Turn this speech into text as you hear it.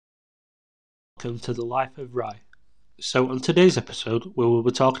welcome to the Life of Rye. So, on today's episode, we will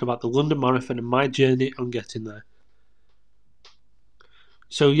be talking about the London Marathon and my journey on getting there.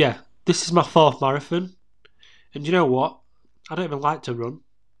 So, yeah, this is my fourth marathon, and you know what? I don't even like to run.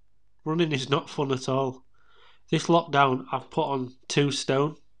 Running is not fun at all. This lockdown, I've put on 2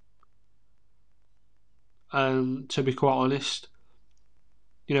 stone, and to be quite honest,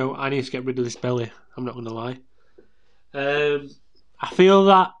 I need to get rid of this belly. I'm not going to lie. I feel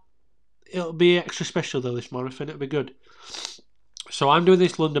that it'll be extra special though, this marathon. It'll be good. So I'm doing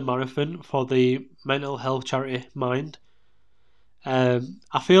this London Marathon for the mental health charity Mind. I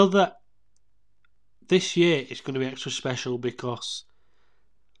feel that this year is going to be extra special because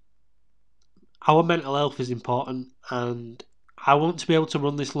our mental health is important, and I want to be able to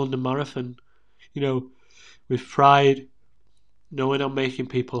run this London Marathon, with pride, knowing I'm making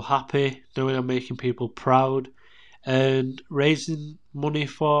people happy, knowing I'm making people proud, and raising money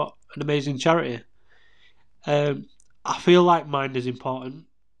for an amazing charity. I feel like Mind is important.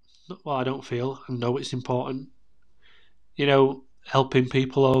 Well, I don't feel. I know it's important. Helping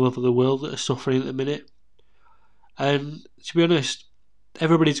people all over the world that are suffering at the minute. And to be honest,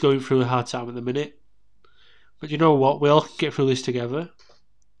 everybody's going through a hard time at the minute. But you know what? We all can get through this together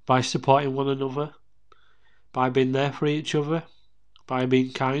by supporting one another, by being there for each other, by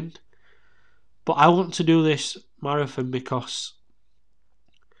being kind. But I want to do this marathon because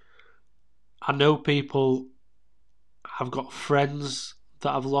I know people. I've got friends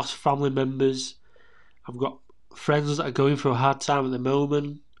that have lost family members. I've got friends that are going through a hard time at the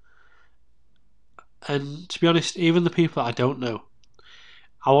moment. And to be honest, even the people that I don't know,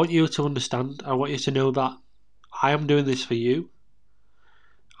 I want you to understand. I want you to know that I am doing this for you.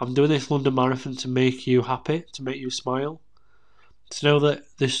 I'm doing this London Marathon to make you happy, to make you smile, to know that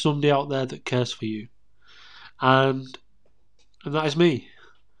there's somebody out there that cares for you. And that is me.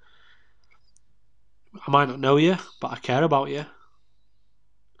 I might not know you, but I care about you.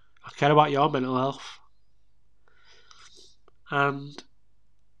 I care about your mental health. And,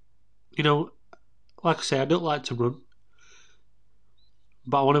 like I say, I don't like to run,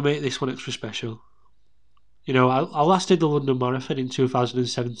 but I want to make this one extra special. I last did the London Marathon in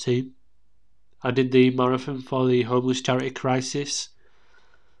 2017. I did the marathon for the homeless charity Crisis.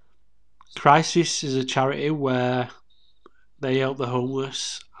 Crisis is a charity where they help the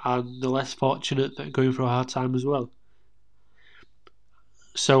homeless and the less fortunate that are going through a hard time as well.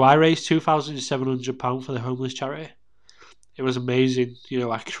 So I raised £2,700 for the homeless charity. It was amazing.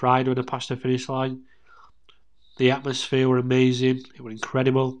 I cried when I passed the finish line. The atmosphere were amazing. It was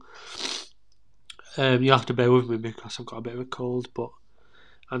incredible. You'll have to bear with me because I've got a bit of a cold,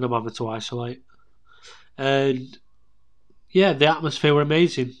 and I'm having to isolate. And yeah, the atmosphere were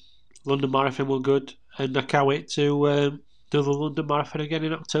amazing. London Marathon were good, and I can't wait to do the London Marathon again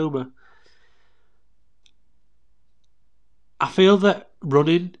in October. I feel that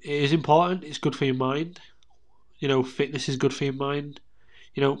running is important. It's good for your mind. Fitness is good for your mind.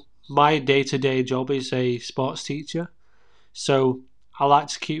 My day-to-day job is a sports teacher, so I like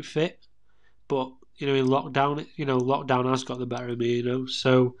to keep fit. But in lockdown, lockdown has got the better of me.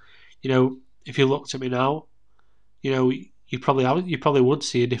 So if you looked at me now, you probably would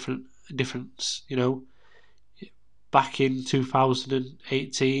see a difference. Back in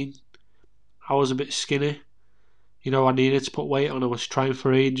 2018, I was a bit skinny. I needed to put weight on. I was trying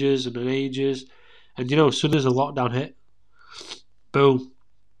for ages and ages. And as soon as the lockdown hit, boom,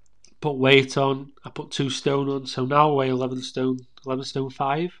 put weight on. I put 2 stone on. So now I weigh 11 stone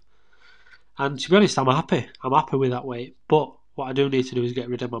 5. And to be honest, I'm happy. I'm happy with that weight. But what I do need to do is get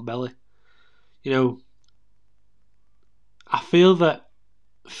rid of my belly. I feel that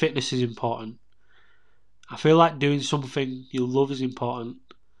fitness is important. I feel like doing something you love is important.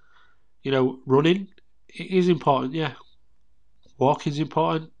 Running, it is important, yeah. Walking is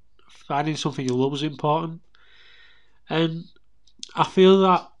important. Finding something you love is important. And I feel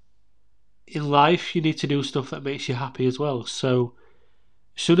that in life you need to do stuff that makes you happy as well. So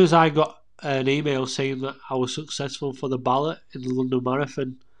as soon as I got an email saying that I was successful for the ballot in the London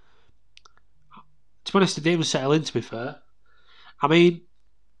Marathon, to be honest, it didn't even settle in, to be fair. I mean,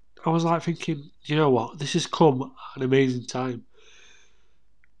 I was like thinking, you know what, this has come at an amazing time.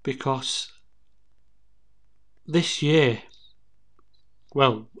 Because this year,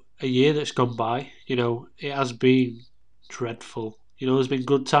 well, a year that's gone by, it has been dreadful. There's been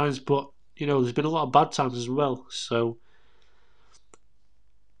good times, but, there's been a lot of bad times as well. So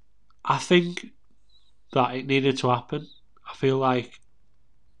I think that it needed to happen. I feel like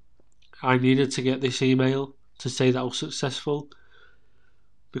I needed to get this email to say that I was successful,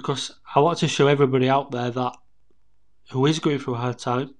 because I want to show everybody out there that who is going through a hard time,